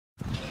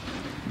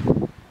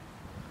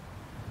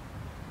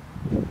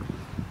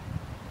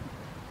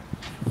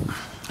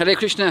Hare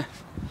Krishna.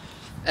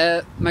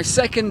 My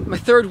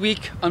third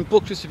week on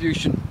book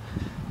distribution,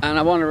 and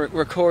I want to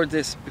record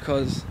this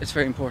because it's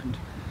very important.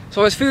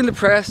 So I was feeling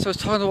depressed. I was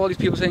talking to all these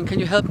people saying, "Can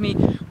you help me?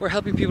 We're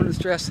helping people in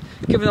distress."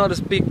 Giving all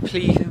this big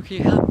plea, "Can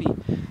you help me?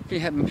 Can you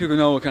help me?" People go,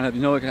 "No, I can't help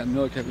you. No, I can't help you.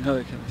 No, I can't help you. No,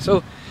 I can't help you."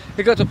 So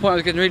it got to the point I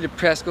was getting really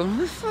depressed, going,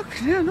 "Oh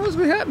fuck, yeah, no one's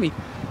going to help me."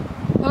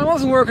 Well, I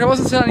wasn't working. I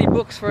wasn't selling any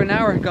books for an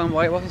hour had gone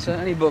by. I wasn't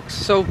selling any books.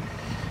 So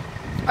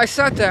I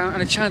sat down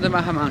and I chanted the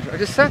Maha Mantra. I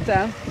just sat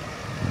down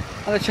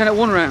and I chanted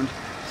one round,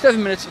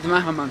 7 minutes of the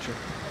Maha Mantra.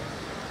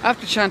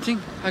 After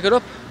chanting, I got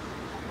up,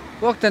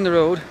 walked down the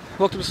road,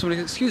 walked up to somebody,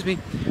 "Excuse me,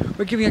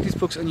 we're giving out these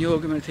books on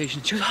yoga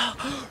meditation." She goes,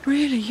 "Oh,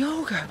 really,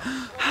 yoga?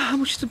 How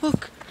much is the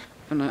book?"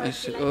 And I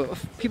said, "Oh,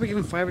 people are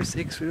giving 5 or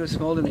 6, we do a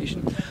small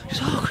donation." She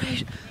said, "Oh,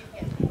 great."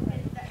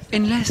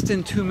 In less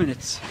than 2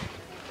 minutes,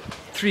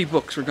 3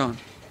 books were gone.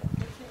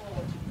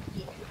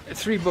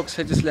 3 books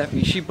had just left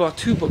me. She bought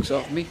 2 books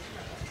off me,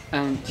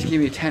 and she gave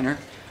me a tenner.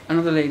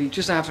 Another lady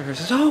just after her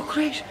says, "Oh,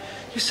 great,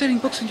 you're selling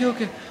books on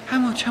yoga. How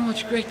much? How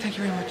much? Great, thank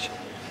you very much."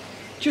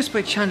 Just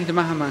by chanting the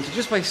Maha Mantra,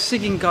 just by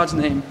singing God's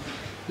name,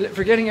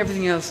 forgetting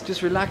everything else,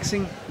 just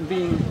relaxing and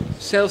being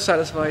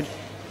self-satisfied.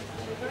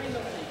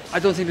 I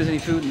don't think there's any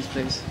food in this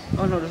place.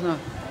 Oh no, there's not.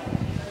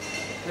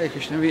 Hare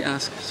Krishna, let me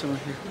ask someone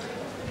here.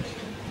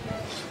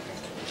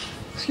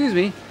 Excuse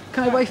me,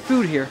 can I buy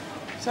food here?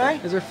 Sorry?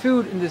 Is there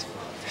food in this?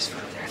 There's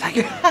food there, thank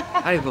you.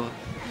 Haribo.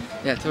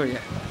 Yeah, sorry, yeah.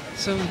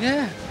 So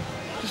yeah,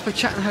 just by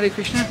chatting Hare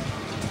Krishna,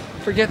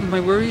 forgetting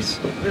my worries,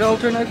 it all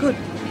turned out good.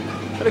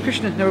 Hare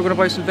Krishna. Now we're going to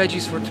buy some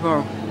veggies for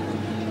tomorrow.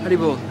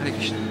 Haribo, Hare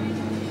Krishna.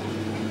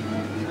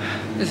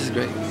 This is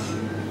great.